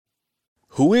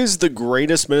Who is the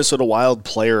greatest Minnesota Wild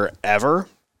player ever?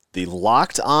 The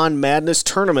Locked On Madness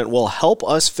tournament will help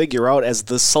us figure out as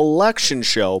the selection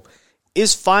show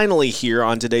is finally here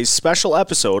on today's special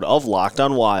episode of Locked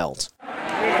On Wild.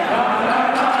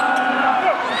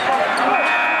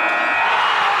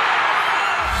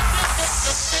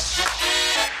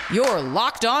 You're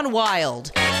Locked On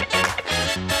Wild,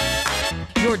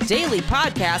 your daily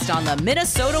podcast on the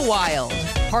Minnesota Wild,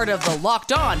 part of the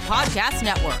Locked On Podcast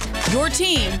Network, your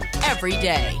team every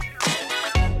day.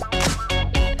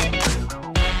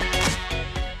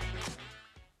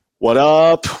 What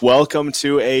up? Welcome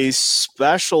to a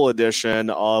special edition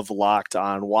of Locked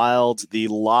On Wild, the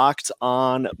Locked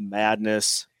On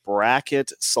Madness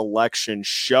bracket selection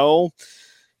show.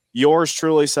 Yours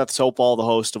truly, Seth Topal, the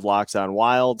host of Locked On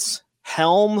Wild's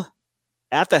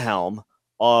at the helm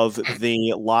of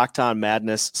the Locked On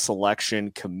Madness Selection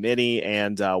Committee,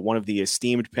 and one of the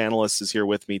esteemed panelists is here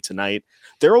with me tonight.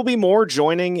 There will be more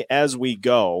joining as we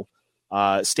go.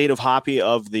 State of Hoppy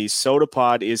of the Soda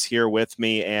Pod is here with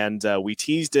me, and we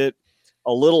teased it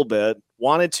a little bit.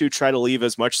 Wanted to try to leave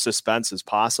as much suspense as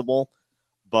possible,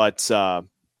 but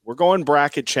we're going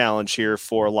bracket challenge here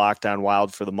for Locked On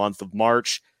Wild for the month of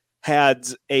March. Had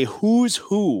a who's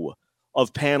who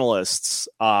of panelists.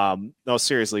 No,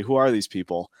 seriously, who are these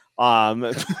people?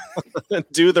 Do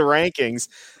the rankings.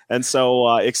 And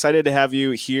so excited to have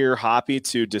you here, Hoppy,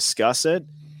 to discuss it.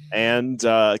 And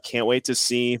can't wait to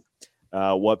see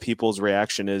what people's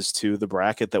reaction is to the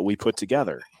bracket that we put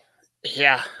together.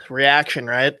 Yeah, reaction,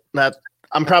 right? That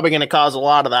I'm probably going to cause a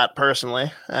lot of that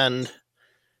personally. And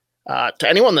to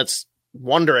anyone that's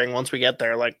wondering once we get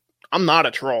there, like, I'm not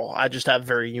a troll. I just have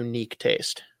very unique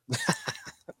taste.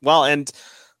 Well, and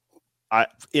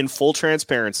in full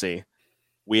transparency,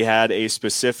 we had a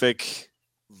specific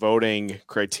voting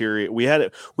criteria. We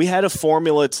had a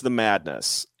formula to the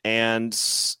madness, and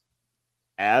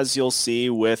as you'll see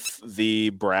with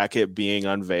the bracket being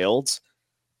unveiled,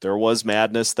 there was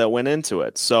madness that went into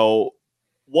it. So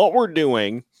what we're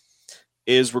doing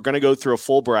is we're going to go through a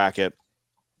full bracket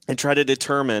and try to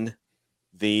determine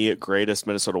the greatest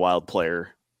Minnesota Wild player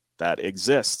that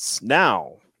exists.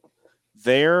 Now,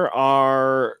 there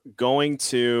are going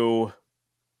to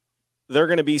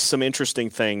be some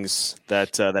interesting things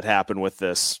that happen with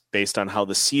this based on how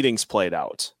the seedings played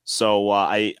out. So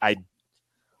I'm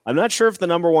not sure if the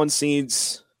number one seed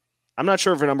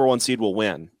will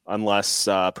win unless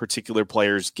particular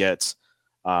players get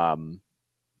a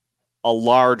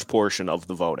large portion of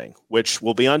the voting, which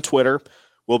will be on Twitter.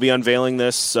 We'll be unveiling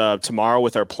this tomorrow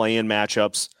with our play-in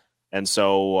matchups. And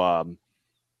so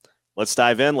let's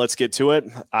dive in. Let's get to it.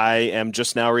 I am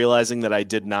just now realizing that I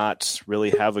did not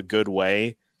really have a good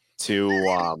way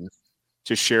to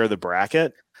share the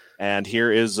bracket. And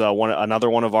here is another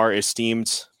one of our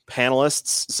esteemed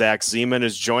panelists. Zach Zeman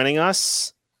is joining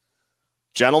us.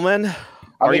 Gentlemen,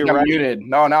 are you ready? I'm muted.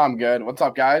 No, now I'm good. What's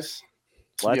up, guys?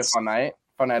 It's going to be a fun night.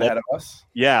 Ahead of us.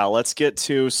 Yeah, let's get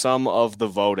to some of the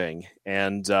voting,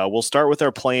 and we'll start with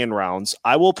our play-in rounds.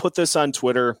 I will put this on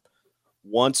Twitter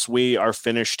once we are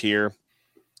finished here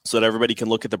so that everybody can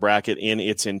look at the bracket in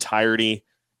its entirety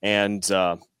and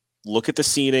look at the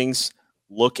seedings,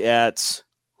 look at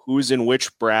who's in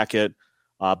which bracket.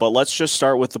 But let's just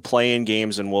start with the play-in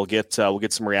games, and we'll get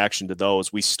some reaction to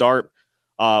those. We start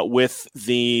with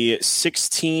the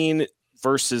 16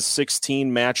 versus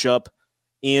 16 matchup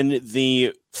in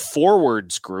the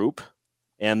forwards group,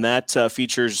 and that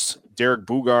features Derek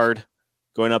Boogaard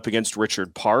going up against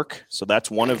Richard Park. So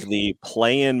that's one of the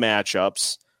play-in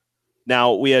matchups.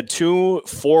 Now, we had two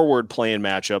forward play-in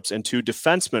matchups and two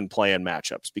defenseman play-in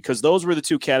matchups because those were the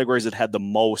two categories that had the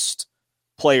most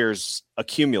players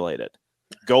accumulated.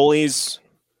 Goalies,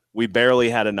 we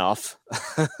barely had enough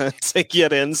to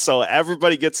get in, so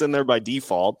everybody gets in there by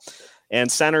default.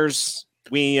 And centers,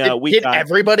 did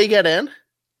everybody get in?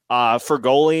 For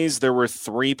goalies, there were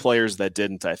three players that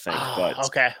didn't, I think. But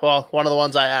okay. Well, one of the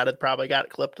ones I added probably got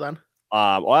clipped then.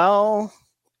 Well,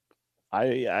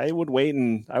 I would wait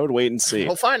and see.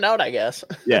 We'll find out, I guess.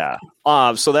 Yeah.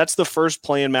 So that's the first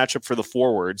play-in matchup for the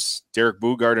forwards, Derek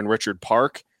Boogaard and Richard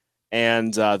Park.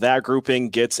 And that grouping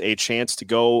gets a chance to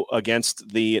go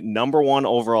against the number one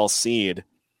overall seed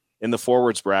in the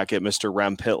forwards bracket, Mr.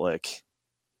 Rem Pitlick.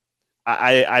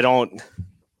 I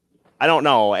don't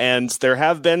know, and there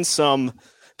have been some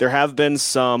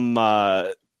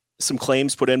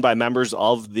claims put in by members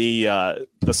of the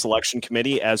selection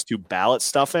committee as to ballot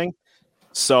stuffing.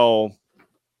 So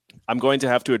I'm going to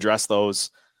have to address those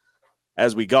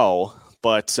as we go.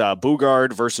 But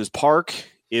Boogaard versus Park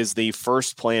is the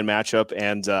first play-in matchup,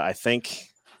 and I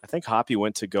think Hoppy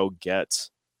went to go get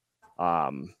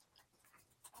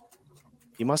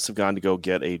He must have gone to go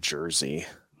get a jersey.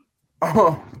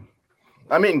 Oh,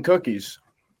 I'm eating cookies.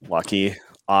 Lucky.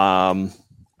 I've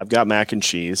got mac and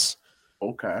cheese.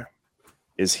 Okay.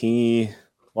 Is he?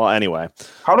 Well, anyway.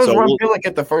 How does Rem Pitlick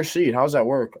get the first seed? How does that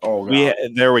work? Oh, God.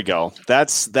 There we go.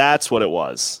 That's what it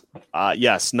was.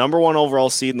 Yes, number 1 overall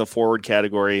seed in the forward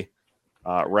category.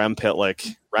 Rem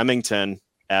Pitlick, Remington,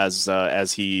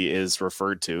 as he is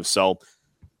referred to. So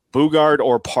Boogaard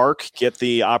or Park get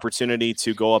the opportunity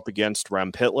to go up against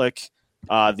Rem Pitlick.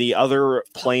 The other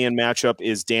play-in matchup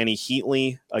is Danny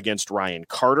Heatley against Ryan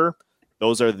Carter.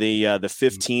 Those are the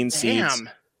 15 seeds.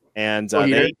 And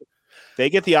they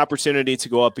get the opportunity to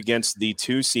go up against the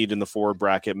 2 seed in the forward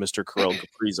bracket, Mr. Kirill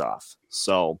Kaprizov.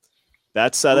 So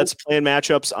that's play-in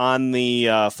matchups on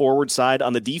the forward side.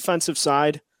 On the defensive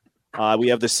side, we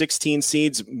have the 16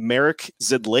 seeds, Marek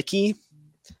Zidlicki.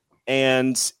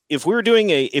 And if we were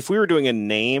doing a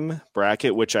name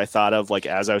bracket, which I thought of like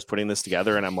as I was putting this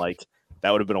together, and I'm like,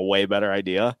 that would have been a way better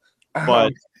idea,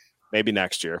 but maybe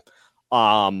next year.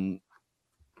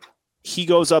 He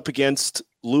goes up against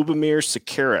Lubomir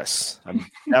Sakaras. I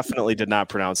definitely did not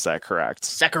pronounce that correct.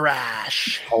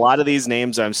 Sakarash. A lot of these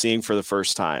names I'm seeing for the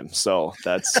first time, so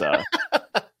that's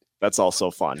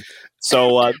also fun.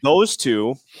 So those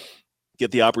two get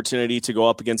the opportunity to go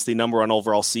up against the number 1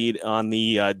 overall seed on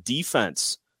the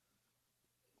defense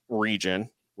region,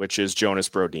 which is Jonas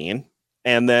Brodin.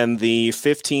 And then the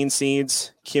 15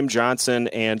 seeds, Kim Johnson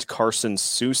and Carson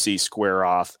Soucy, square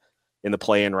off in the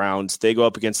play-in rounds. They go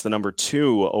up against the number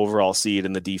 2 overall seed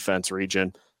in the defense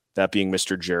region, that being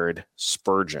Mr. Jared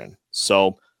Spurgeon.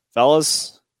 So,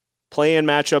 fellas, play-in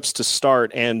matchups to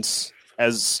start. And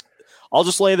as I'll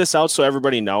just lay this out so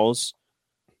everybody knows,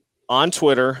 on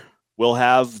Twitter, we'll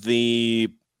have the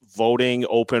voting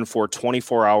open for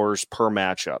 24 hours per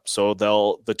matchup. So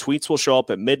the tweets will show up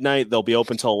at midnight. They'll be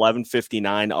open till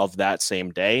 11:59 of that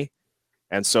same day.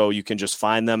 And so you can just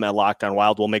find them at Locked On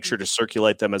Wild. We'll make sure to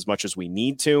circulate them as much as we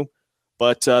need to.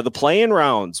 But the play-in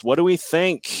rounds, what do we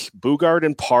think? Boogaard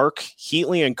and Park,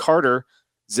 Heatley and Carter,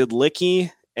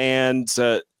 Zidlicki and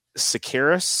Sakaras,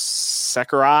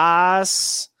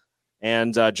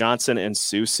 and Johnson and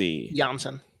Soucy.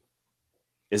 Janssen.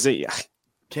 Is it? Yeah.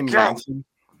 Kim Johnson.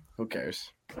 Who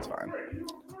cares? It's fine.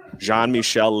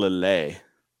 Jean-Michel Lillet.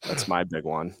 That's my big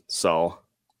one. So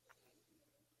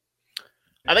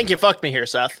I think you fucked me here,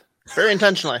 Seth. Very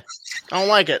intentionally. I don't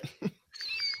like it.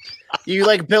 You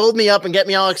like build me up and get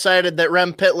me all excited that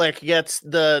Rem Pitlick gets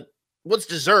what's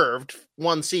deserved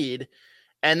 1 seed,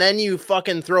 and then you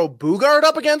fucking throw Boogaard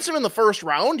up against him in the first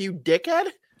round, you dickhead.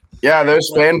 Yeah,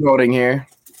 there's fan voting here.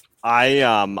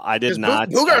 I did not.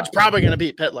 Boogaard's probably going to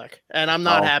beat Pitlick, and I'm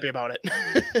not happy about it.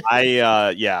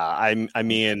 I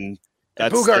mean,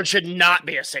 Boogaard should not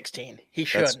be a 16. He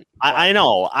shouldn't. I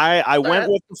know. I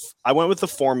went with the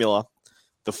formula,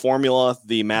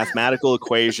 the mathematical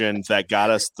equation that got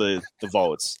us the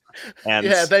votes. And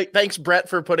yeah, thanks Brett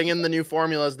for putting in the new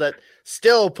formulas that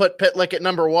still put Pitlick at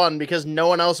number 1 because no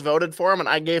one else voted for him, and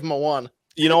I gave him a 1.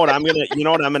 You know what I'm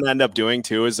gonna end up doing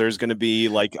too is there's gonna be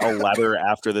like a letter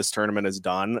after this tournament is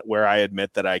done where I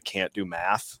admit that I can't do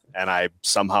math and I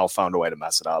somehow found a way to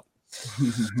mess it up.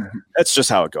 That's just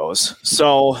how it goes.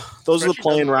 So those are the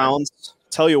play-in rounds.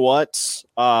 Tell you what,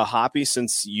 Hoppy,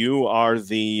 since you are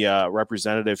the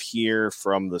representative here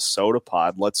from the Soda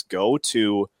Pod, let's go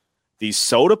to the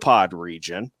Soda Pod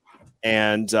region.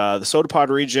 And the Soda Pod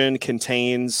region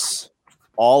contains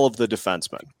all of the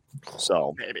defensemen.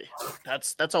 So maybe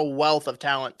that's a wealth of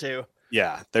talent too.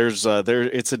 Yeah, it's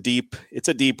a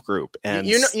deep group. And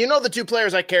you know the 2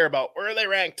 players I care about. Where are they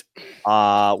ranked?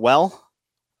 Well,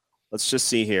 let's just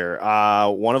see here.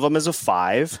 One of them is a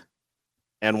 5,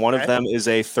 and one of them is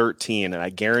a 13. And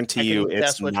I guarantee you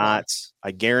it's not.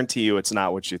 I guarantee you it's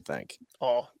not what you think.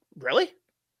 Oh, really?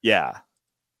 Yeah.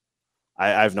 I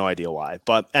have no idea why.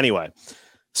 But anyway,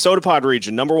 Soda Pod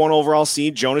region, number 1 overall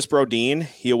seed, Jonas Brodin.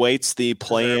 He awaits the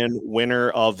play-in winner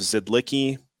of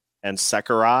Zidlicki and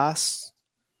Sakaras.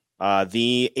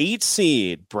 The 8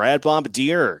 seed, Brad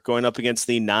Bombardier, going up against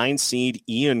the 9 seed,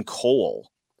 Ian Cole.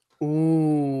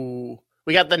 Ooh.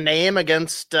 We got the name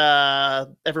against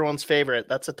everyone's favorite.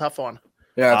 That's a tough one.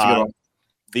 Yeah, that's a good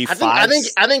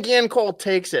one. I think Ian Cole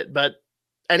takes it, but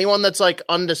anyone that's like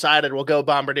undecided will go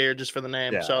Bombardier just for the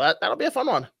name. Yeah. So that'll be a fun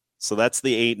one. So that's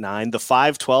the 8-9. The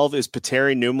 5-12 is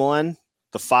Petteri Nummelin,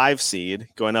 the 5 seed,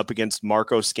 going up against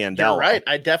Marco Scandella. You're right.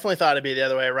 I definitely thought it'd be the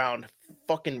other way around.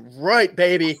 Fucking right,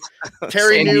 baby.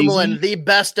 Petteri Nummelin, the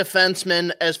best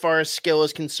defenseman as far as skill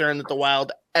is concerned that the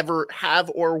Wild ever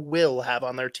have or will have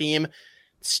on their team.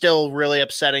 Still really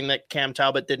upsetting that Cam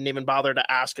Talbot didn't even bother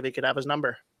to ask if he could have his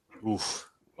number. Oof.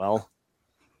 Well,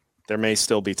 There may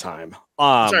still be time.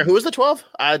 Sorry, who was the 12?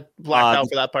 I blacked out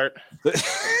for that part.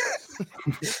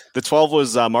 The 12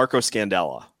 was Marco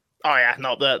Scandella. Oh yeah,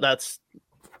 no, that's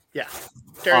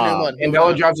Terry Newman.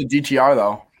 Scandella drives a GTR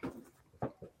though.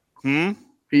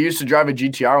 He used to drive a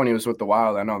GTR when he was with the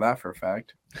Wild. I know that for a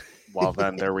fact. Well,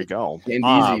 then there we go.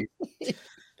 Easy.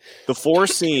 The 4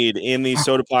 seed in the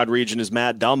Sotapod region is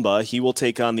Matt Dumba. He will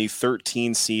take on the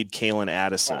 13 seed Kalen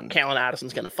Addison. Kalen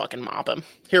Addison's gonna fucking mop him.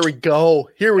 Here we go.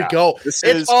 Go.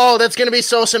 That's gonna be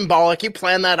so symbolic. You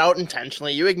planned that out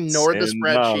intentionally. You ignored the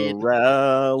spreadsheet.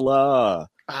 Cinderella.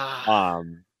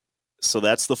 So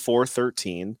that's the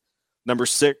 4-13. Number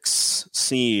 6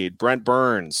 seed Brent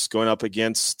Burns going up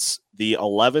against the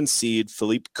 11 seed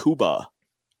Philippe Kuba.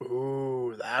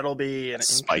 Ooh, that'll be an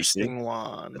interesting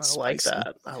one.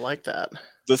 I like that.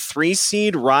 The 3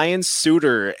 seed Ryan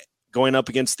Suter going up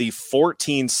against the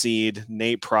 14 seed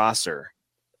Nate Prosser.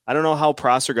 I don't know how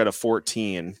Prosser got a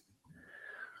 14.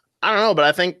 I don't know, but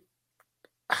I think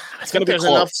there's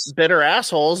enough bitter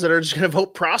assholes that are just going to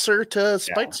vote Prosser to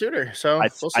spite Suter. So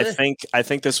we'll see. I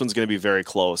think this one's going to be very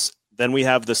close. Then we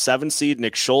have the 7 seed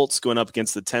Nick Schultz going up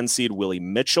against the 10 seed Willie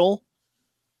Mitchell.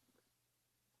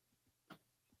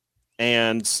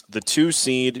 And the 2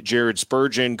 seed Jared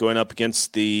Spurgeon going up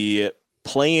against the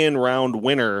play-in round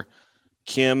winner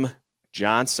Kim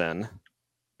Johnson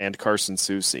and Carson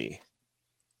Soucy.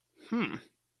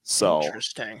 So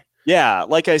interesting. Yeah,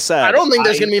 like I said, I don't think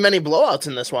there's going to be many blowouts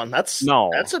in this one. That's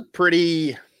a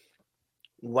pretty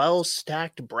well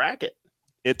stacked bracket.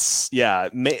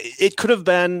 It could have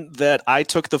been that I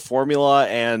took the formula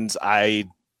and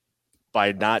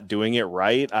by not doing it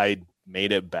right, I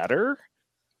made it better.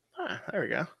 There we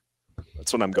go.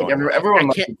 That's what I'm going. Everyone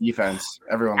loves the defense.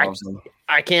 Everyone loves them.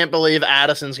 I can't believe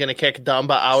Addison's going to kick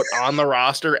Dumba out on the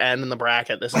roster and in the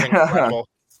bracket. This is incredible.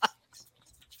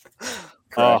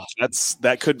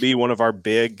 That could be one of our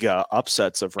big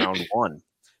upsets of round 1,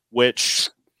 which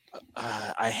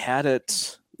I had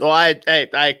it. Well,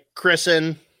 I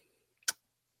christen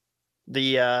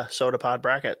the Sotapod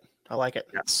bracket. I like it.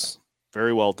 Yes,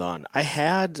 very well done. I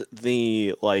had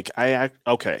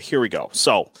okay, here we go.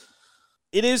 So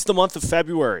it is the month of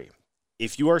February.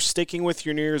 If you are sticking with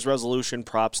your New Year's resolution,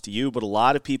 props to you, but a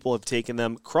lot of people have taken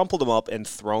them, crumpled them up, and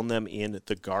thrown them in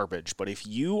the garbage. But if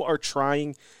you are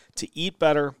trying to eat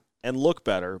better and look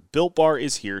better, Built Bar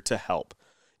is here to help.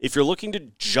 If you're looking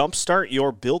to jumpstart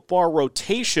your Built Bar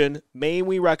rotation, may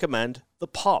we recommend the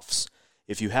Puffs.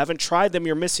 If you haven't tried them,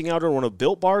 you're missing out on one of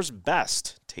Built Bar's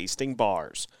best tasting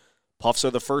bars. Puffs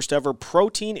are the first ever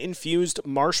protein-infused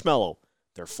marshmallow.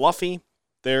 They're fluffy,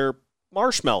 they're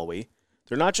marshmallowy.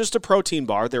 They're not just a protein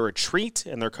bar, they're a treat,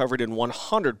 and they're covered in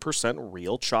 100%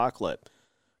 real chocolate.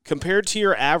 Compared to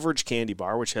your average candy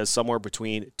bar, which has somewhere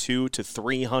between 200 to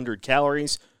 300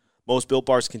 calories, most Built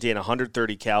Bars contain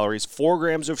 130 calories, 4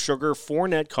 grams of sugar, 4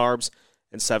 net carbs,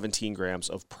 and 17 grams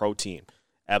of protein.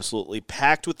 Absolutely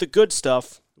packed with the good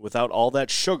stuff without all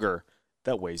that sugar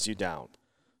that weighs you down.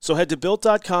 So head to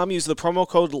Built.com, use the promo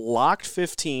code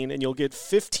LOCKED15, and you'll get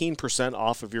 15%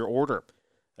 off of your order.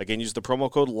 Again, use the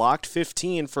promo code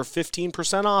LOCKED15 for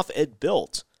 15% off at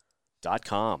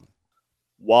Built.com.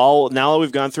 Well, now that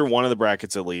we've gone through one of the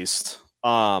brackets at least,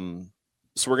 so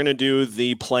we're going to do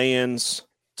the play-ins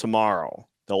tomorrow.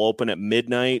 They'll open at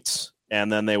midnight,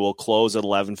 and then they will close at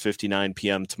 11:59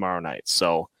 p.m. tomorrow night.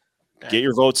 So get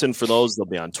your votes in for those. They'll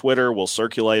be on Twitter. We'll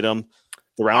circulate them.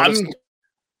 The round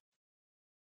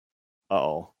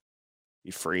Uh-oh.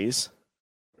 You freeze?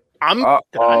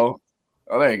 Oh,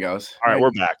 there he goes. All right,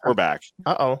 we're back. We're back.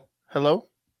 Uh-oh. Hello?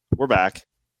 We're back.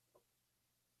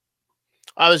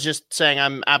 I was just saying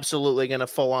I'm absolutely going to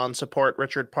full-on support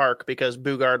Richard Park because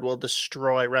Bugard will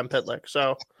destroy Rem Pitlick.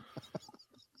 So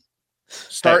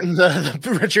starting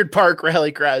the Richard Park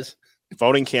rally cries.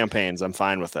 Voting campaigns, I'm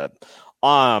fine with it.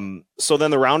 So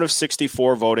then the round of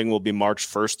 64 voting will be March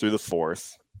 1st through the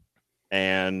 4th.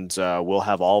 And we'll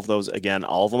have all of those, again,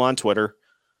 all of them on Twitter.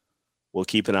 We'll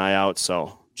keep an eye out.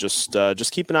 So just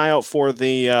keep an eye out for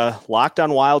the Locked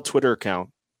on Wild Twitter account.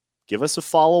 Give us a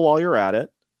follow while you're at it.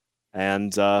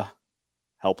 And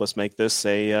help us make this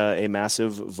a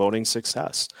massive voting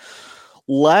success.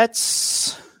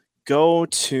 Let's go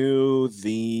to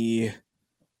the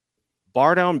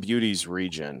Bar Down Beauties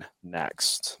region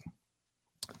next.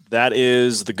 That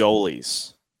is the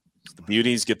goalies. The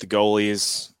Beauties get the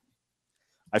goalies.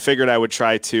 I figured I would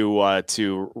try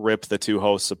to rip the two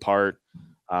hosts apart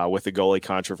with the goalie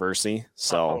controversy.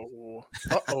 So.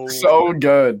 Uh-oh. So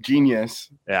good. Genius.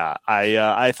 Yeah,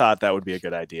 I thought that would be a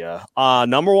good idea.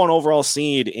 Number 1 overall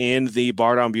seed in the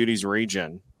Bar Down Beauties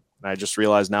region. And I just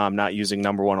realized now I'm not using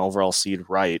number 1 overall seed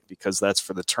right because that's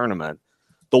for the tournament.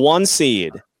 The 1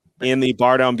 seed in the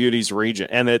Bar Down Beauties region,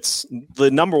 and it's the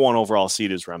number 1 overall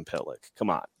seed is Rem Pitlick. Come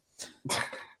on.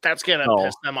 That's going to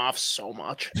piss them off so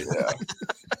much.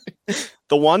 Yeah.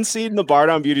 The 1 seed in the Bar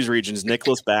Down Beauties region is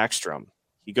Nicholas Backstrom.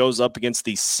 He goes up against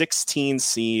the 16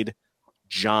 seed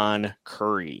John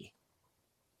Curry.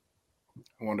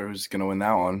 I wonder who's going to win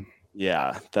that one.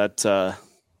 Yeah, that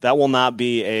will not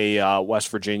be a West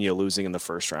Virginia losing in the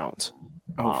first round.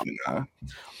 Nah.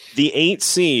 The 8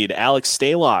 seed Alex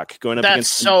Stalock going up against.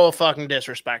 That's so fucking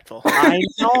disrespectful. I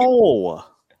know,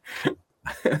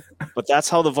 but that's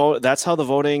how the vote. That's how the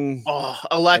voting. Oh,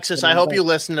 Alexis, I hope you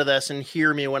listen to this and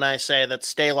hear me when I say that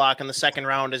Stalock in the second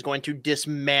round is going to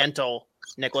dismantle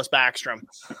Nicholas Backstrom,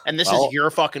 and this is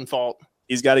your fucking fault.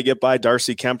 He's got to get by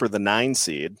Darcy Kemper, the 9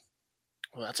 seed.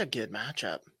 Well, that's a good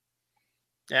matchup.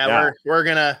 Yeah.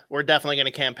 we're definitely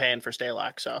gonna campaign for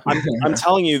Stalock. So I'm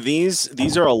telling you,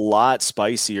 these are a lot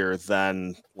spicier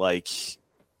than like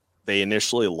they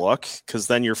initially look. Because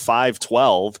then you're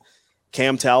 5-12.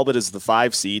 Cam Talbot is the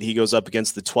 5 seed. He goes up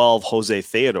against the 12 Jose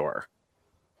Theodore.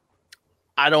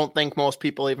 I don't think most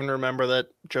people even remember that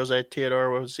Jose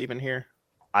Theodore was even here.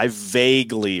 I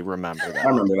vaguely remember that. I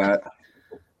remember that.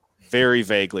 Very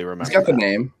vaguely remember. He's got the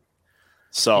name.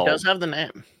 So he does have the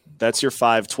name. That's your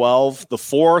 5-12. The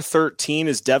 4-13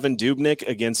 is Devin Dubnyk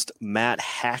against Matt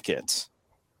Hackett.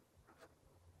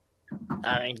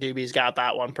 I think Doobie's got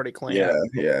that one pretty clean.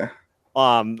 Yeah.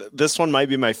 This one might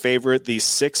be my favorite. The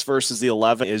 6 versus the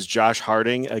 11 is Josh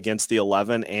Harding against the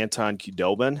 11 Anton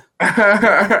Khudobin.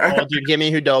 Oh, dude, give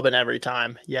me Khudobin every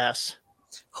time. Yes.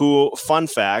 Who, fun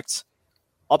fact,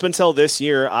 up until this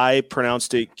year, I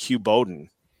pronounced it Khubodin.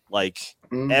 Like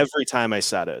every time I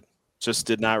said it. Just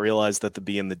did not realize that the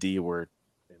B and the D were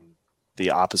in the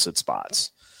opposite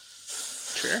spots.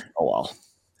 Sure. Oh,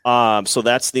 well. So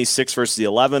that's the 6 versus the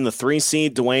 11. The 3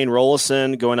 seed, Dwayne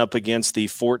Rollison, going up against the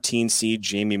 14 seed,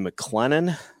 Jamie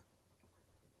McLennan.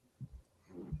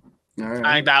 Right.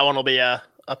 I think that one will be a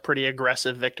pretty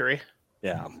aggressive victory.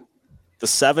 Yeah. The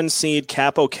 7 seed,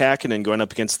 Capo Kakinen, going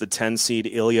up against the 10 seed,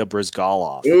 Ilya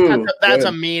Brizgalov. Ooh, that's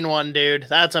a mean one, dude.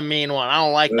 That's a mean one. I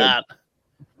don't like that.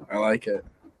 I like it.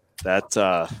 That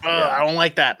I don't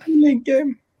like that.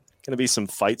 Going to be some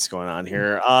fights going on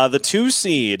here. The 2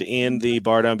 seed in the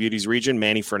Bar Down Beauties region,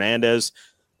 Manny Fernandez,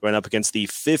 going up against the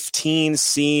 15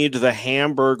 seed, the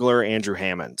Hamburglar, Andrew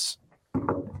Hammond.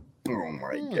 Oh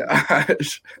my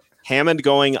gosh. Hammond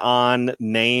going on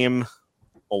name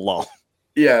alone.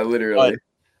 Yeah, literally. But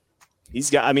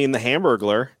he's got, the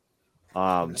Hamburglar.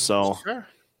 So sure.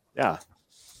 Yeah.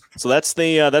 So that's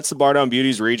the Bar Down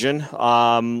Beauties region.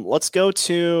 Let's go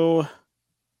to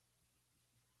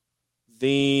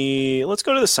the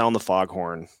Sound the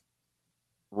Foghorn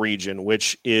region,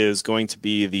 which is going to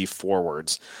be the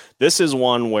forwards. This is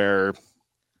one where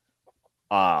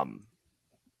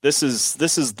this is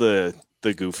the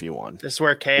goofy one. This is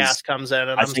where chaos comes in,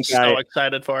 and I'm so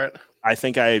excited for it. I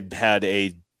think I had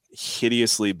a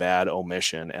hideously bad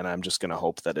omission, and I'm just going to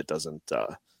hope that it doesn't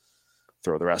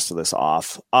throw the rest of this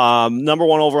off. Number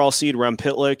 1 overall seed, Rem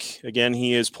Pitlick. Again,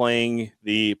 he is playing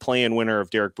the play-in winner of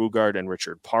Derek Bugard and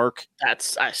Richard Park.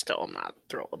 I still am not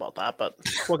thrilled about that, but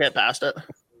we'll get past it.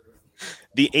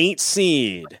 The 8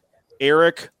 seed,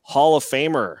 Eric Hall of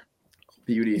Famer.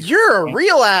 Beauty. You're a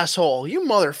real asshole, you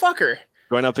motherfucker.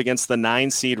 Going up against the 9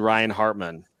 seed, Ryan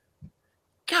Hartman.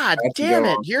 God damn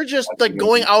it. You're just like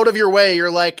going out of your way.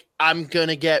 You're like, I'm going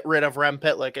to get rid of Rem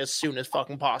Pitlick as soon as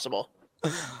fucking possible.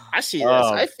 I see this.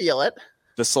 I feel it.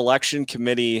 The selection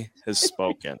committee has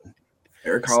spoken.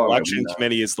 Eric The selection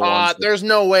committee is the one. There's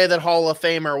no way that Hall of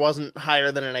Famer wasn't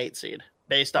higher than an 8 seed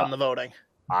based on the voting.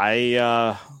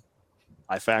 I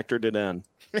factored it in.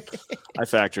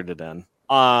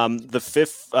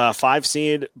 The 5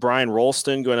 seed, Brian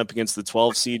Rolston, going up against the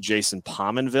 12 seed, Jason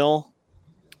Pominville.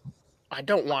 I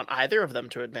don't want either of them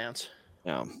to advance.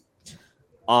 Yeah.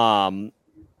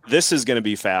 This is going to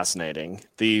be fascinating.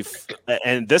 This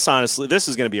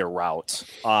is going to be a rout.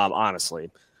 Honestly,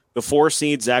 the 4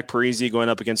 seed, Zach Parisi, going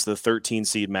up against the 13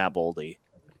 seed, Matt Boldy.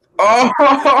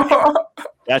 Oh,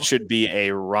 that should be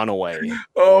a runaway.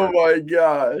 Oh my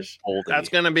gosh, Boldy. That's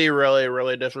going to be really,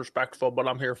 really disrespectful, but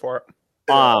I'm here for it.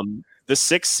 The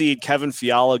 6 seed, Kevin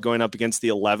Fiala, going up against the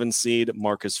 11 seed,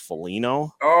 Marcus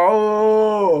Foligno.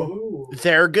 Oh,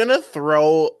 they're going to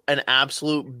throw an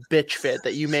absolute bitch fit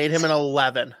that you made him an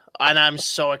 11, and I'm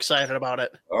so excited about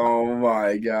it. Oh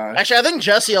my gosh. Actually, I think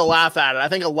Jesse will laugh at it. I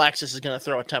think Alexis is going to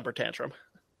throw a temper tantrum.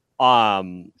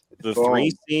 The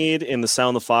 3 seed in the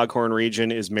Sound the Foghorn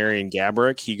region is Marion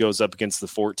Gabrick. He goes up against the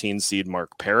 14 seed,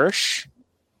 Mark Parrish.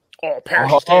 Oh,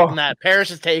 Parrish is taking that.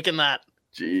 Parrish is taking that.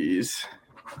 Jeez.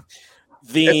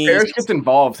 If Parrish gets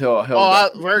involved, he'll.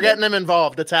 We're getting him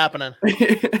involved. It's happening.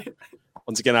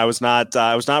 Once again, I was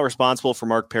not responsible for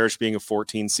Mark Parrish being a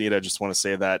 14 seed. I just want to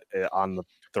say that on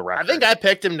the record. I think I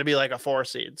picked him to be like a 4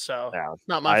 seed, so yeah,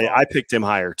 not my fault. I picked him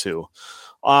higher too.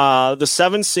 The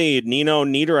 7 seed Nino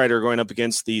Niederreiter going up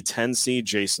against the 10 seed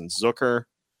Jason Zucker.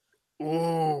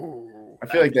 Ooh, I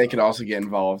feel like they could also get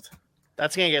involved.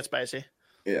 That's gonna get spicy.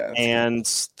 Yeah, and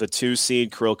the 2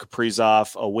 seed Kirill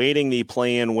Kaprizov awaiting the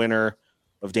play-in winner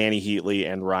of Danny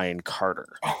Heatley and Ryan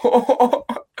Carter.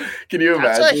 Can you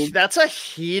imagine? That's a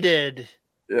heated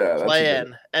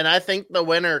play-in, and I think the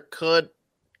winner could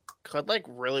like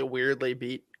really weirdly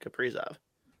beat Kaprizov.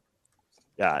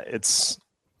 Yeah, it's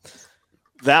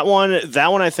that one.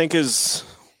 That one I think is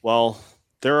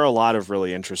there are a lot of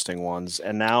really interesting ones,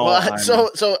 and now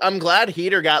so I'm glad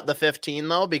Heater got the 15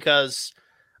 though, because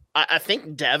I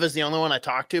think Dev is the only one I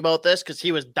talked to about this because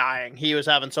he was dying. He was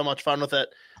having so much fun with it.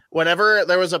 Whenever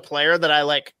there was a player that I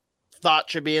like thought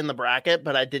should be in the bracket,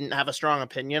 but I didn't have a strong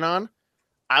opinion on,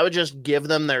 I would just give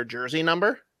them their jersey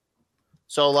number.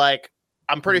 So like,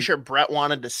 I'm pretty sure Brett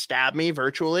wanted to stab me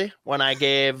virtually when I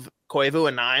gave Koivu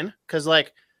a 9. Cause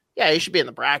like, yeah, he should be in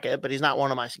the bracket, but he's not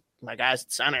one of my guys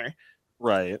at center.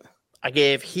 Right. I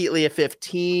gave Heatley a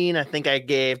 15. I think I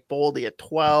gave Boldy a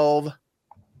 12.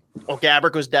 Well,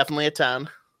 Gabrick was definitely a 10.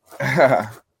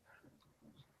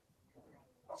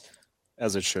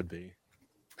 As it should be.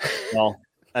 Well,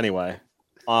 anyway,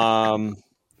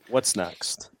 what's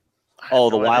next? Oh,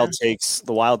 the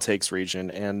Wild Takes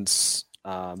region, and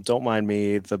don't mind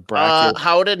me, the bracket.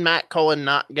 How did Matt Cullen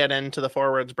not get into the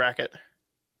forwards bracket?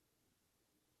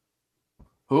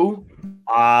 Who?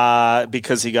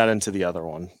 Because he got into the other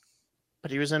one.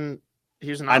 But he was an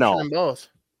option in both.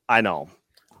 I know.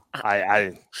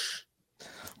 I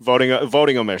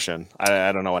voting omission.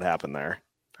 I don't know what happened there.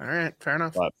 All right, fair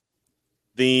enough. But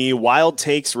the Wild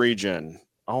Takes region.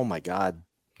 Oh my God.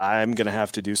 I'm going to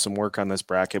have to do some work on this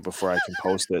bracket before I can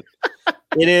post it.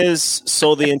 It is.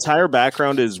 So the entire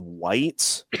background is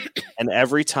white. And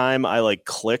every time I like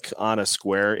click on a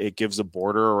square, it gives a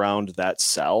border around that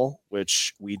cell,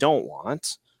 which we don't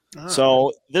want. Oh.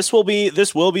 So this will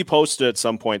be posted at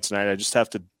some point tonight. I just have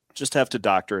to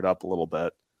doctor it up a little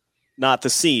bit. Not the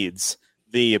seeds,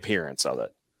 the appearance of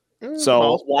it.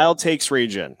 So Wild Takes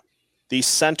region. The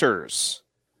centers,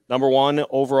 number 1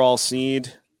 overall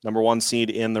seed, number 1 seed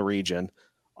in the region.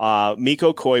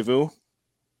 Mikko Koivu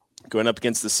going up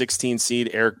against the 16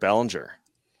 seed Eric Bellinger.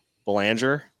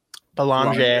 Belanger.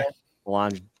 Yeah,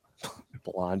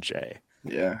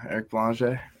 Eric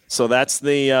Belanger. So that's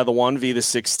the 1v the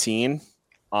 16.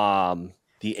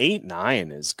 The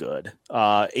 8-9 is good.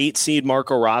 8 seed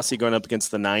Marco Rossi going up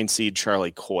against the 9 seed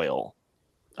Charlie Coyle.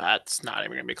 That's not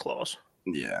even gonna be close.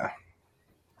 Yeah.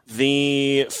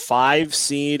 The 5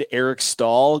 seed Eric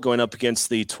Stahl going up against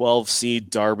the 12 seed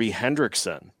Darby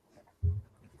Hendrickson.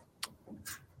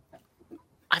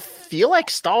 I feel like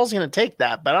Stahl's going to take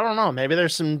that, but I don't know. Maybe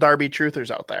there's some Darby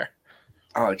truthers out there.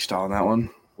 I like Stahl in that one.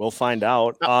 We'll find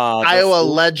out. Iowa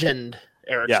legend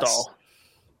Eric Stahl.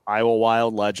 Iowa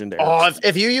Wild legend Eric. Oh,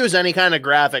 if you use any kind of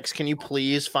graphics, can you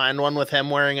please find one with him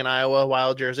wearing an Iowa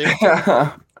Wild jersey?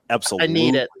 Absolutely. I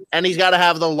need it. And he's got to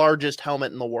have the largest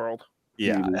helmet in the world.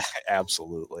 Yeah,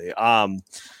 absolutely.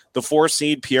 The 4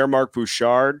 seed Pierre-Marc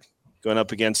Bouchard going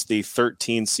up against the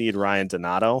 13 seed Ryan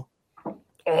Donato.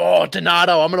 Oh,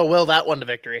 Donato. I'm going to will that one to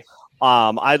victory.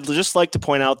 I'd just like to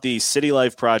point out the City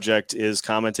Life Project is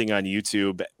commenting on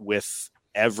YouTube with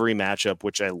every matchup,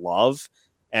 which I love.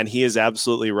 And he is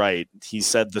absolutely right. He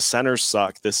said the centers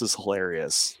suck. This is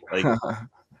hilarious. Like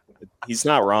he's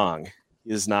not wrong.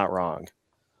 He is not wrong.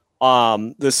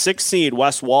 The 6 seed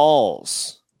Wes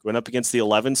Walls going up against the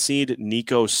 11 seed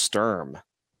Nico Sturm.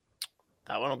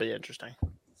 That one will be interesting.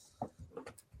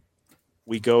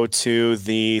 We go to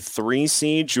the 3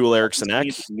 seed Joel Eriksson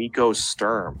Nico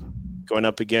Sturm going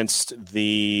up against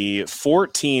the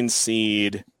 14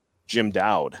 seed Jim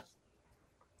Dowd.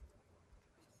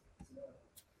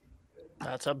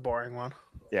 That's a boring one.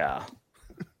 Yeah.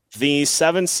 The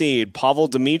 7 seed Pavel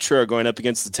Dimitra going up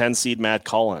against the 10 seed Matt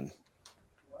Cullen.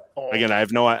 Oh. Again,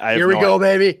 here we go,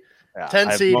 baby. Yeah,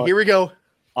 10 seed. Here we go.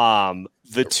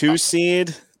 The 2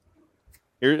 seed.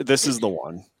 Here, this is the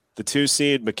one. The 2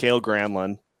 seed Mikhail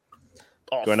Granlund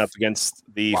going up against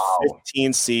the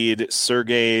 15 seed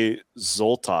Sergei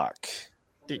Zoltak.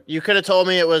 You could have told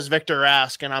me it was Victor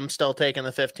Rask, and I'm still taking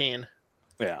the 15.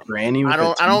 Yeah, Granny. I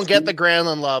don't get the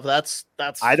Granlund love. That's.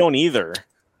 I don't either.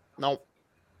 Nope.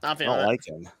 Not feeling I don't it. like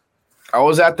him. I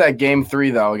was at that game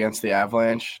 3 though against the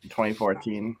Avalanche,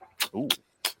 2014. Ooh.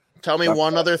 Tell me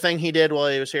one other thing he did while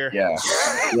he was here. Yeah,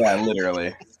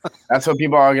 literally. That's what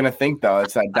people are gonna think, though.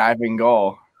 It's that diving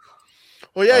goal.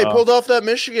 Well, yeah, he pulled off that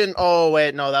Michigan. Oh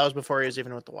wait, no, that was before he was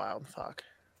even with the Wild. Fuck.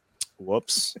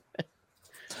 Whoops.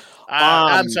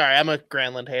 I'm sorry, I'm a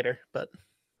Granlund hater, but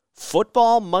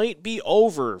football might be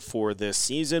over for this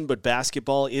season, but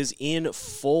basketball is in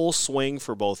full swing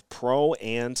for both pro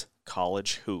and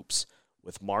college hoops.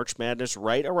 With March Madness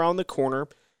right around the corner,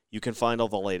 you can find all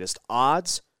the latest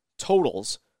odds,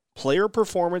 totals, player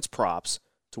performance props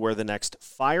to where the next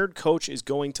fired coach is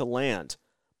going to land.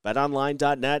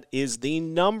 BetOnline.net is the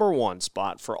number one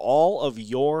spot for all of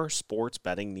your sports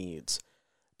betting needs.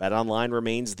 BetOnline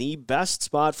remains the best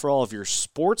spot for all of your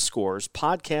sports scores,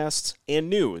 podcasts, and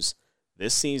news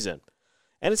this season.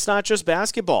 And it's not just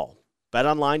basketball.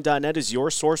 BetOnline.net is your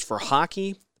source for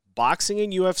hockey, boxing,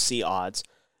 and UFC odds.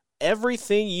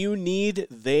 Everything you need,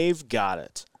 they've got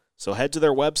it. So head to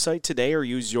their website today or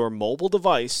use your mobile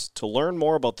device to learn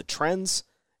more about the trends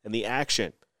and the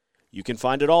action. You can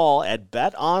find it all at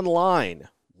BetOnline,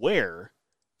 where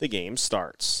the game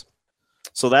starts.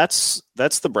 So that's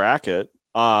the bracket.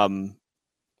 And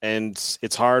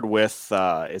it's hard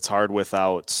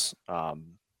without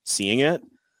seeing it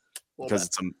because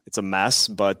it's a mess.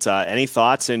 But any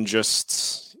thoughts in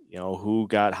just who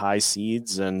got high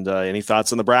seeds and any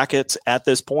thoughts on the bracket at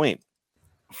this point?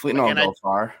 Fleeting on go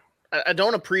far. I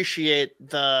don't appreciate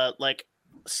the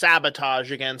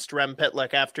sabotage against Rem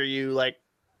Pitlick after you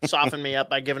soften me up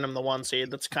by giving him the 1 seed.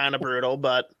 That's kind of brutal,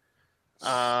 but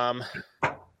I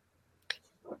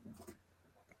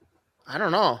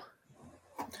don't know.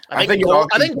 I think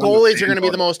goalies are going to be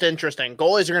the most interesting.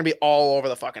 Goalies are going to be all over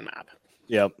the fucking map.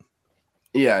 Yep.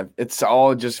 Yeah, it's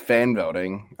all just fan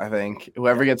voting. I think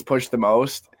whoever gets pushed the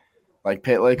most, like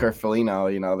Pitlick or Foligno,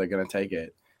 they're going to take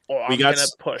it. Oh, I'm going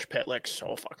to push Pitlick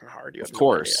so fucking hard. Of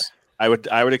course. I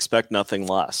would expect nothing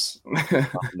less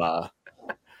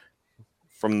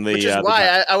from the. Which is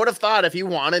why I would have thought if you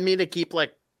wanted me to keep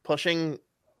pushing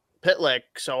Pitlick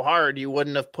so hard, you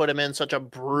wouldn't have put him in such a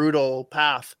brutal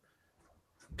path.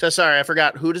 So sorry, I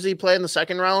forgot. Who does he play in the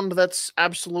second round? That's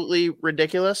absolutely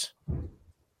ridiculous.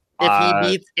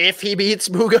 If he beats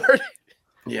Bugard.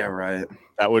 Yeah, right.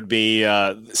 That would be.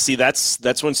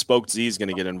 That's when Spoke Z is going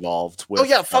to get involved with. Oh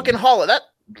yeah, fucking Hall. That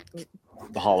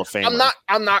the Hall of Fame. I'm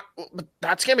not.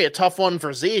 That's gonna be a tough one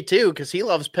for Z too because he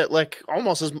loves Pitlick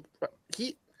almost as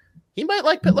he might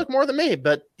like Pitlick more than me,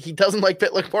 but he doesn't like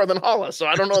Pitlick more than Holla. So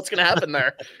I don't know what's gonna happen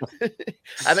there.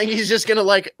 I think he's just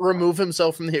gonna remove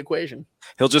himself from the equation.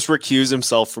 He'll just recuse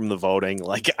himself from the voting.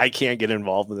 I can't get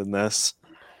involved in this.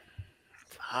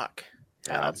 Fuck.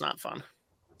 Yeah, that's not fun.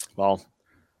 Well,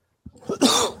 I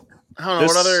don't know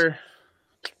what other.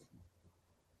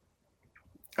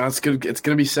 That's good. It's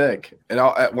gonna be sick. And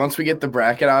once we get the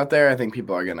bracket out there, I think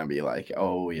people are gonna be like,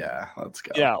 "Oh yeah, let's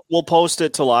go." Yeah, we'll post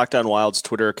it to Locked On Wild's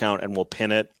Twitter account and we'll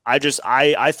pin it. I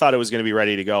thought it was gonna be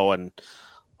ready to go, and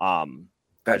I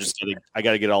got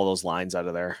to get all those lines out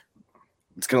of there.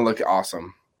 It's gonna look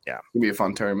awesome. Yeah, it's gonna be a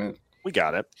fun tournament. We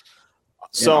got it.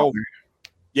 So,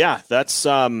 yeah, that's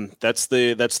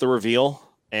the reveal,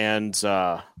 and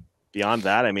beyond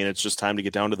that, I mean, it's just time to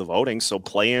get down to the voting. So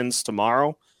play-ins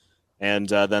tomorrow. And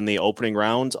then the opening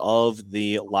round of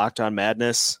the Locked On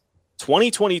Madness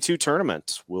 2022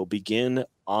 tournament will begin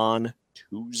on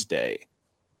Tuesday.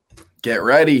 Get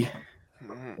ready.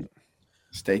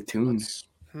 Stay tuned.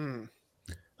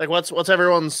 What's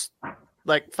everyone's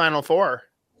Final Four?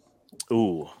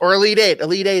 Ooh. Or Elite Eight.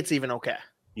 Elite Eight's even okay.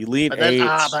 Elite Eight.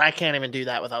 But I can't even do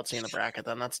that without seeing the bracket.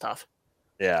 Then that's tough.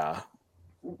 Yeah.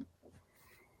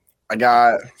 I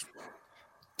got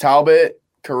Talbot,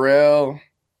 Kirill,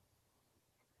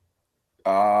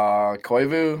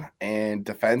 Koivu, and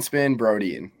defenseman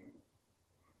Brodian.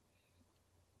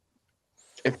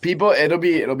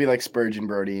 It'll be like Spurgeon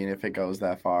Brodian if it goes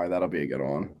that far. That'll be a good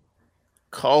one.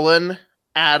 Cullen,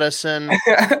 Addison,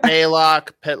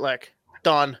 Baylock, Pitlick.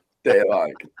 Done.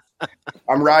 Baylock.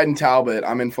 I'm riding Talbot.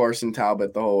 I'm enforcing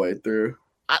Talbot the whole way through.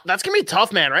 That's gonna be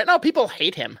tough, man. Right now, people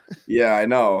hate him. Yeah, I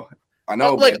know.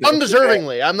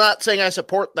 Undeservingly. I'm not saying I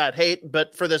support that hate,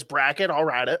 but for this bracket, I'll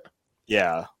ride it.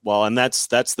 Yeah, well, and that's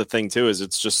the thing too. Is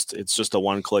it's just a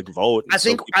one-click vote. I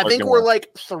think we're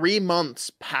 3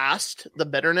 months past the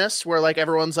bitterness where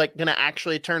everyone's gonna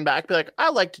actually turn back, be like, I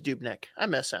liked Dubnyk, I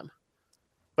miss him.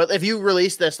 But if you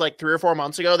released this 3 or 4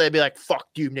 months ago, they'd be like, fuck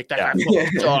Dubnyk, that guy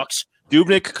sucks.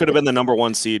 Dubnyk could have been the number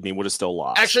 1 seed and he would have still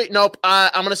lost. Actually, nope.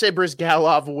 I'm gonna say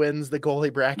Brizgalov wins the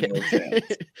goalie bracket,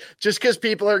 just because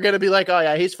people are gonna be like, oh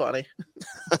yeah, he's funny.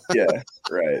 Yeah,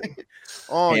 right.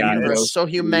 Oh, yeah, you're so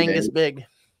humongous big.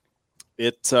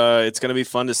 It's going to be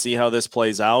fun to see how this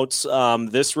plays out.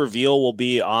 This reveal will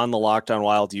be on the Locked On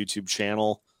Wild YouTube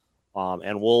channel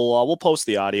And we'll post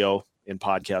the audio in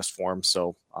podcast form.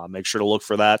 So make sure to look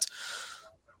for that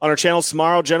on our channels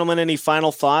tomorrow. Gentlemen, any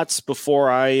final thoughts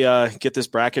before I get this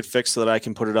bracket fixed so that I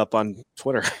can put it up on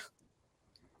Twitter?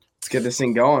 Let's get this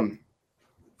thing going.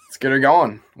 Let's get her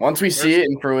going. Once we see it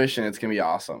in fruition, it's gonna be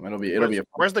awesome. It'll be.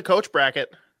 Where's the coach bracket?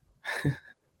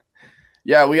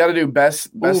 Yeah, we got to do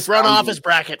best front office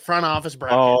bracket.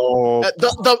 Oh,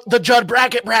 the Judd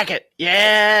bracket.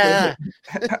 Yeah.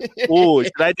 Ooh,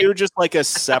 should I do just like a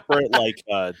separate, like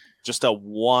just a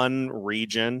one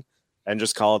region and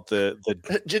just call it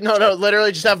the No,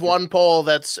 literally just have one poll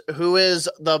that's who is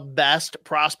the best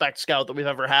prospect scout that we've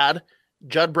ever had.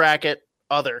 Judd bracket,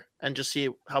 other, and just see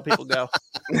how people go.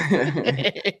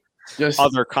 Just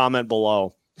other comment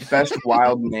below. Best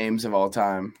wild names of all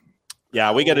time.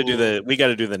 Yeah, we got to do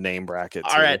the name bracket.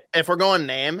 All right, if we're going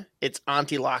name, it's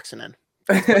Antti Laaksonen.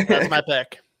 That's my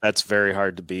pick. That's very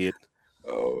hard to beat.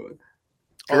 Oh,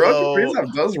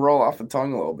 Kaprizov does roll off the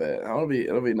tongue a little bit.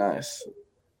 It'll be nice.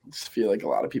 I just feel like a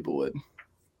lot of people would,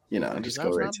 just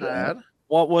go right to that.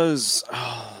 What was?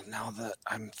 Oh, now that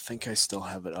I think I still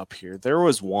have it up here. There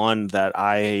was one that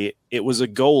it was a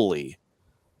goalie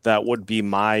that would be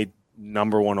my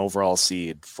number one overall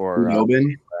seed for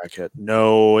bracket.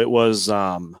 No, it was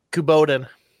Kubodin.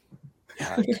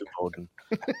 Yeah, Kubodin.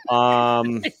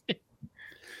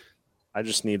 I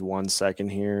just need 1 second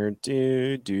here.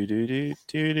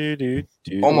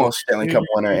 Almost Stanley Cup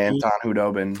winner Anton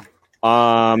Khudobin.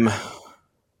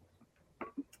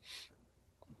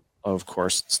 Of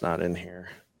course it's not in here.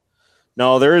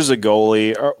 No, there is a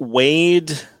goalie.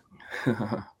 Wade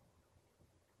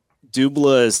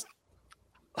Dubla is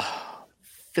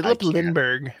Philip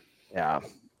Lindbergh. Yeah.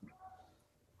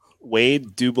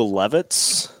 Wade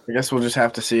Dubelevitz. I guess we'll just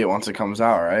have to see it once it comes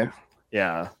out, right?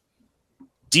 Yeah.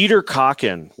 Dieter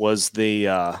Kocken was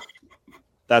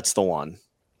that's the one.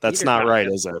 That's not right,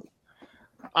 is it?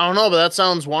 I don't know, but that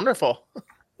sounds wonderful.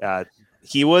 Yeah.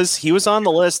 He was on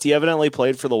the list. He evidently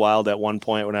played for the Wild at one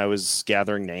point when I was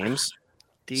gathering names.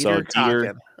 Dieter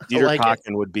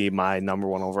Kocken would be my number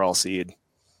one overall seed.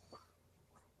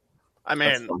 I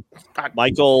mean,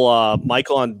 Michael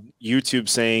on YouTube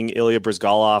saying Ilya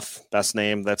Bryzgalov, best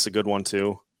name. That's a good one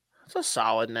too. That's a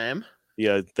solid name.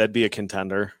 Yeah, that'd be a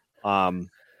contender.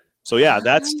 So yeah,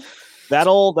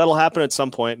 that'll happen at some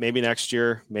point. Maybe next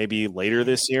year, maybe later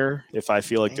this year if I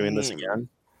feel like doing this again.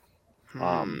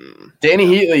 Danny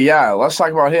Heatley, yeah, let's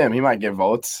talk about him. He might get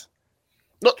votes.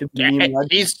 Look,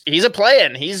 he's a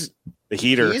play-in. He's the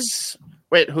heater.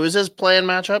 Wait, who's his play-in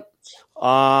matchup?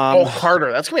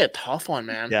 Carter. That's gonna be a tough one,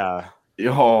 man. Yeah.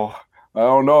 Yo, I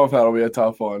don't know if that'll be a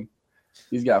tough one.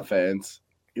 He's got fans.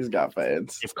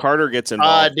 If Carter gets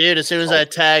involved, dude, as soon as I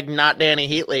tag not Danny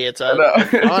Heatley, it's a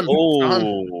done.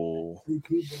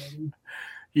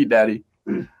 Heat Daddy.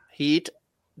 Heat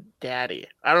Daddy.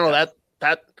 I don't know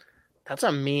that's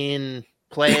a mean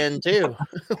play-in too.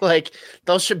 Like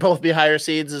those should both be higher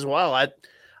seeds as well.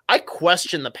 I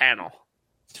question the panel.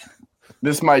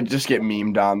 This might just get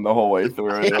memed on the whole way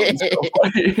through.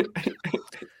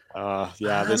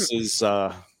 Yeah, this is.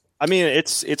 I mean,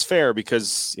 it's fair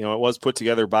because it was put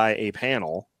together by a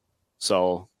panel,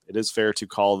 so it is fair to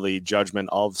call the judgment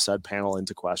of said panel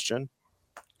into question.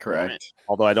 Correct.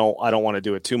 Although I don't want to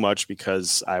do it too much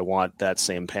because I want that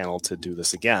same panel to do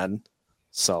this again.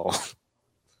 So.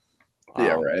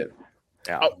 Yeah. Right.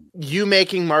 Yeah. You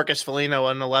making Marcus Foligno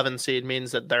an 11 seed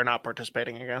means that they're not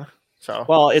participating again. So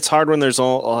well, it's hard when there's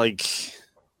all like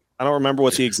I don't remember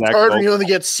what the exact. It's hard when you only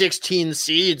get 16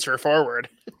 seeds for forward.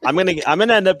 I'm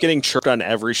gonna end up getting chirped on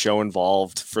every show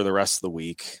involved for the rest of the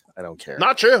week. I don't care.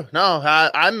 Not true. No,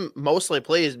 I'm mostly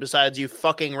pleased. Besides you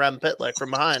fucking Rem Pitlick from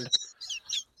behind.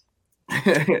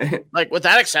 Like with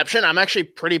that exception, I'm actually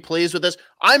pretty pleased with this.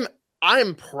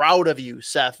 I'm proud of you,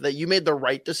 Seth, that you made the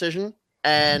right decision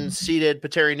and seeded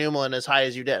Petteri Newman as high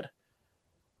as you did.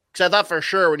 Because I thought for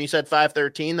sure when you said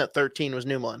 5-13 that 13 was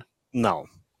Newman. No.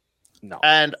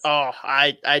 And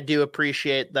I do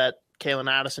appreciate that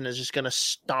Kalen Addison is just going to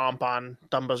stomp on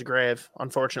Dumba's grave.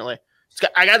 Unfortunately,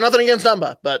 I got nothing against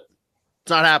Dumba, but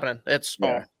it's not happening. It's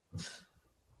got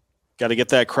to get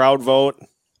that crowd vote.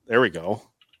 There we go.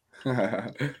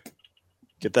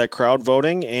 Get that crowd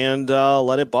voting and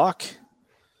let it buck.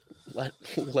 Let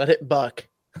it buck.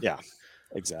 Yeah,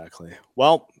 exactly.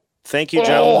 Well, thank you,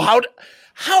 gentlemen.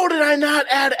 How did I not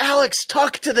add Alex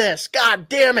Tuck to this? God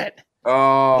damn it.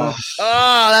 Oh,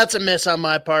 that's a miss on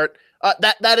my part.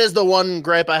 That is the one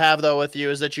gripe I have though with you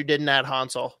is that you didn't add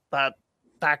Hansel. That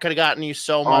could have gotten you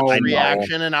so much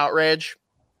reaction and outrage.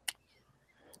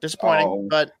 Disappointing,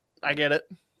 but I get it.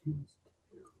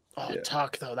 Oh,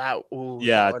 Tuck though. That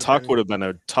Tuck would have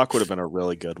been a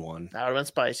really good one. That would have been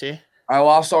spicy. I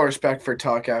lost all respect for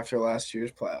Tuck after last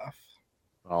year's playoff.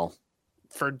 Oh,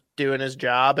 for doing his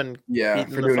job and beating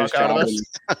for the doing fuck his out job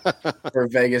of us. For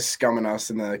Vegas scumming us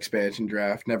in the expansion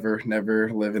draft. Never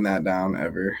living that down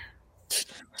ever.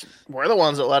 We're the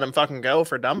ones that let him fucking go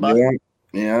for Dumba.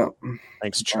 Yeah.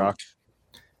 Thanks, Chuck.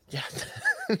 Yeah.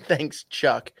 Thanks,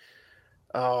 Chuck.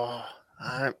 Oh,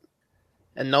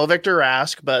 and no Victor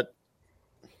Rask, but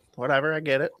whatever, I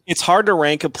get it. It's hard to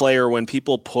rank a player when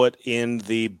people put in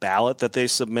the ballot that they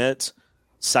submit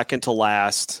second to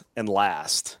last and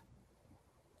last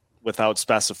without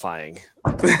specifying.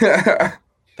 That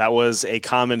was a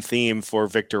common theme for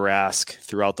Victor Rask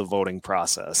throughout the voting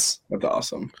process. That's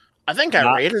awesome. I think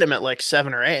I rated him at like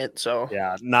 7 or 8. So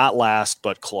yeah, not last,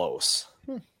 but close.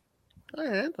 All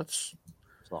right, that's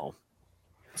so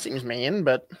seems mean,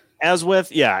 but as with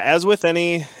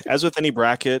any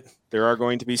bracket, there are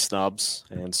going to be snubs,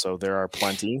 and so there are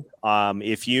plenty.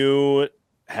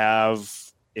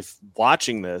 If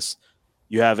watching this,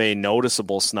 you have a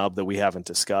noticeable snub that we haven't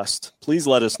discussed, please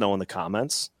let us know in the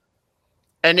comments.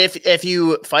 And if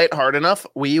you fight hard enough,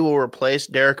 we will replace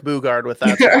Derek Boogaard with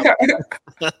that.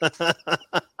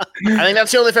 I think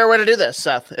that's the only fair way to do this,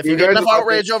 Seth. If you get enough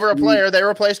outrage over a player, they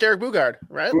replace Derek Boogaard,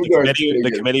 right?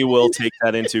 The committee will take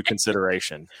that into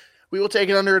consideration. We will take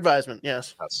it under advisement.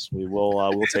 Yes, we will.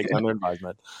 We'll take it under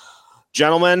advisement.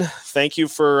 Gentlemen, thank you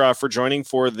for joining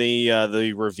for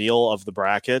the reveal of the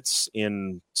brackets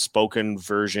in spoken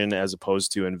version as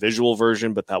opposed to in visual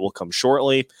version, but that will come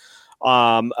shortly.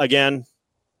 Again,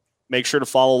 make sure to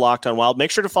follow Locked On Wild.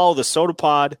 Make sure to follow the Soda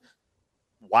Pod,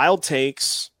 Wild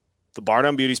Takes, the Bar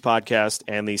Down Beauties podcast,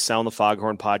 and the Sound the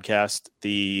Foghorn podcast,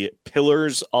 the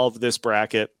pillars of this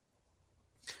bracket.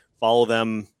 Follow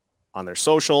them on their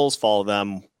socials. Follow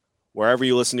them wherever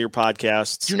you listen to your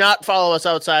podcasts. Do not follow us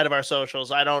outside of our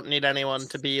socials. I don't need anyone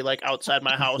to be like outside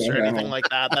my house or anything like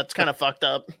that. That's kind of fucked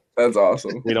up. That's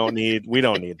awesome. We don't need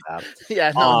that.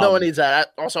 Yeah, no one needs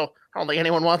that. Also, I don't think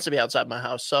anyone wants to be outside my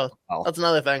house. So that's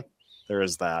another thing. There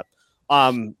is that.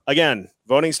 Again,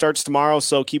 voting starts tomorrow,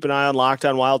 so keep an eye on Locked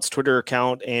On Wild's Twitter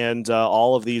account and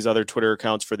all of these other Twitter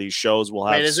accounts for these shows. We'll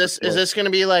have. Wait, is this going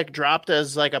to be like dropped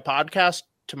as like a podcast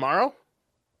tomorrow,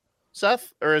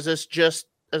 Seth, or is this just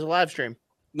as a live stream?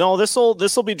 No, this will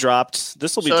be dropped.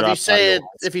 This will be dropped.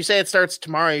 If you say it starts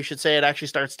tomorrow, you should say it actually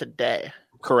starts today.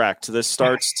 Correct. This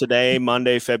starts today,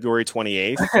 Monday, February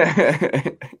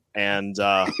 28th. And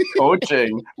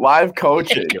live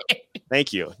coaching.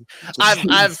 Thank you.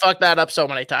 I've fucked that up so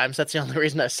many times. That's the only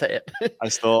reason I say it. I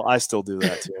still do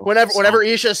that too. Whenever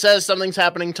Isha says something's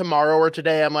happening tomorrow or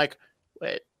today, I'm like,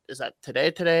 wait, is that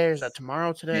today or is that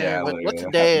tomorrow today? Yeah, what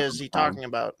today is he talking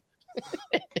about?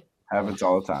 Happens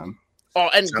all the time. Oh,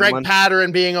 and Greg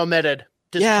Patterin being omitted.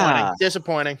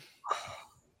 Disappointing.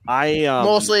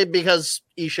 Mostly because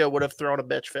Isha would have thrown a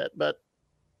bitch fit, but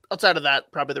outside of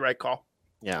that, probably the right call.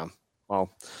 Yeah. Well,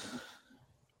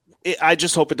 I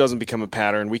just hope it doesn't become a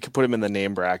pattern. We could put him in the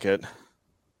name bracket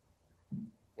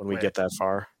when we get that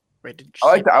far. Wait, did you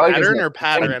say Pattern or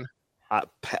Patterin?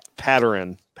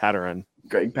 Patterin.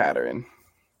 Greg Patterin.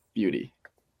 Beauty.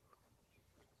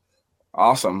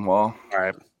 Awesome. Well, all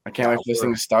right. I can't wait for this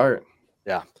thing to start.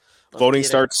 Yeah. Voting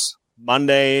starts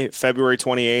Monday, February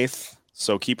 28th.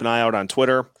 So keep an eye out on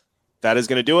Twitter. That is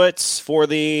going to do it for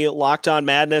the Locked On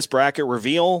Madness bracket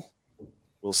reveal.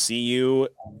 We'll see you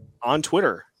on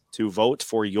Twitter to vote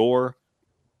for your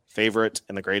favorite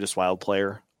and the greatest Wild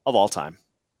player of all time.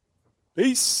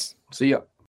 Peace. See ya.